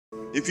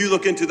If you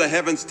look into the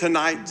heavens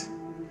tonight,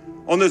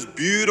 on this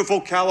beautiful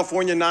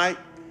California night,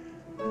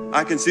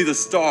 I can see the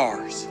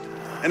stars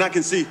and I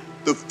can see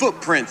the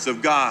footprints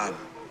of God.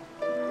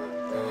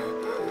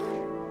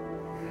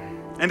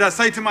 And I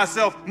say to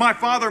myself, my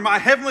Father, my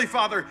Heavenly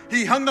Father,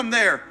 He hung them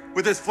there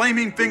with His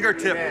flaming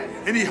fingertip,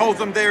 and He holds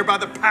them there by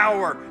the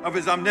power of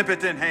His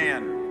omnipotent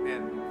hand.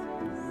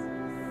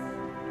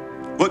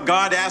 What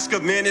God asks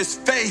of men is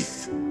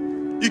faith.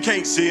 You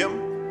can't see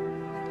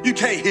Him. You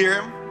can't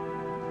hear Him.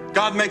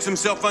 God makes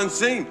Himself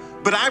unseen.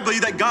 But I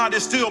believe that God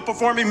is still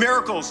performing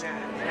miracles.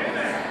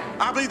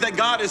 I believe that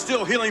God is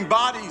still healing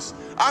bodies.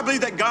 I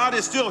believe that God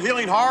is still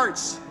healing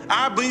hearts.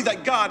 I believe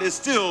that God is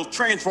still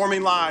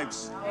transforming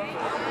lives.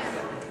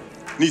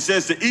 And He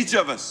says to each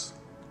of us,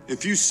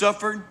 if you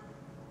suffered,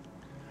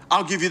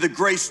 I'll give you the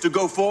grace to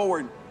go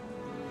forward.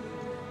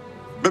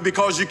 But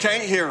because you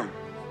can't hear Him,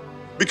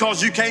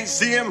 because you can't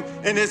see Him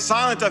in His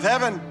silence of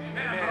heaven,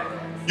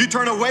 you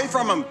turn away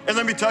from Him. And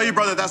let me tell you,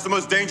 brother, that's the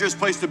most dangerous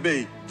place to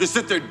be. To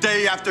sit there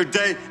day after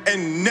day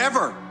and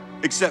never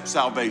accept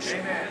salvation.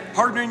 Amen.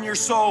 Hardening your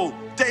soul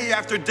day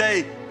after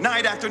day,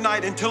 night after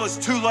night, until it's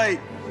too late.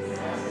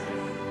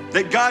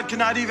 That God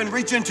cannot even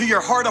reach into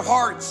your heart of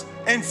hearts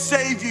and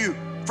save you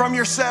from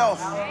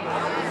yourself.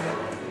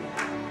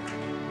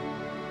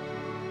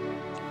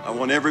 I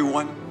want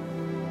everyone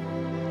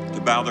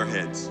to bow their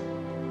heads.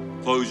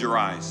 Close your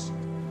eyes.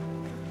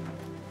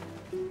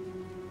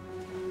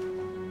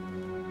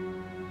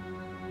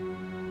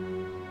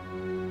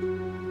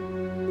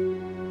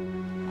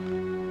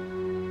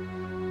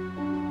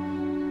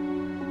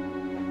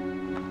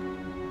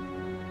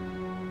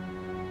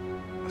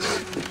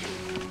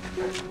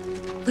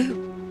 Lou.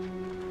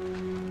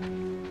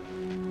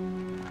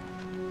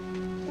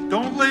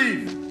 Don't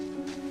leave.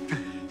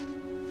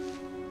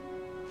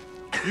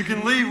 You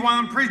can leave while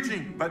I'm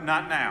preaching, but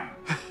not now.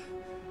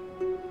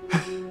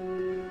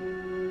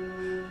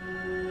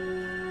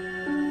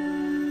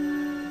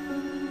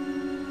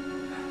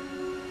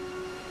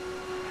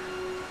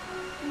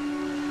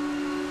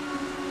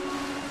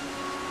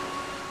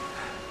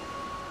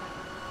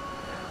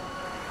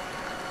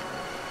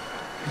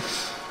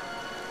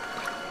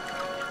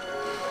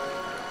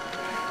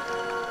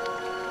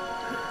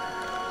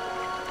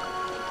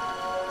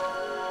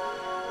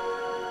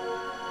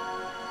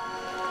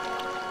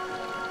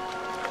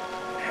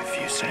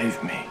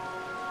 Save me.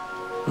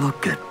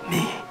 Look at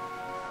me.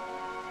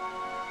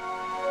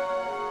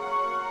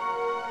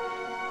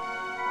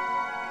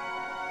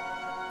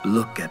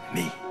 Look at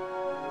me.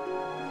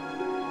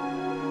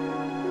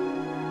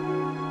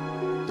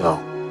 No.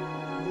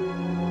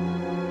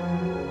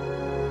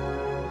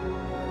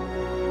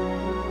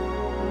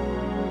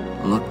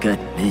 Look at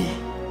me.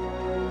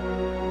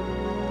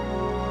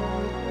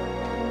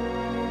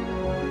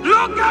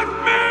 Look at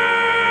me!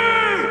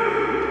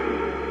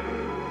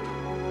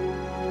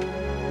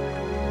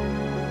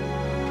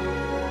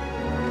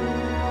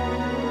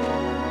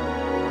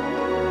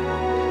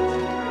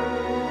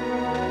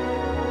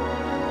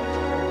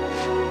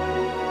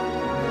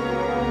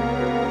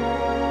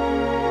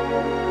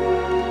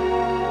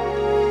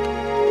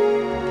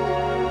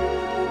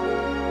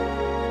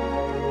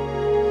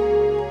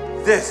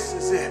 This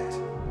is it.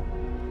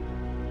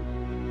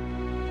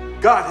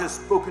 God has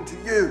spoken to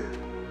you.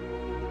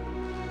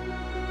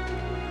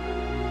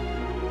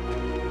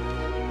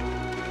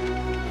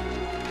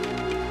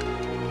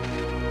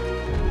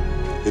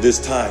 It is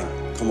time.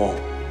 Come on.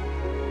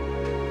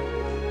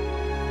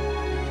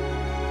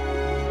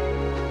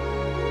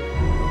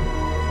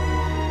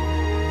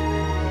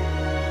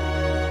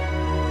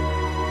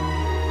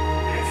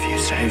 If you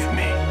save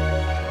me,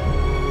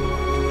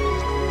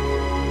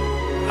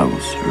 I will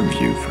serve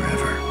you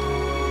forever.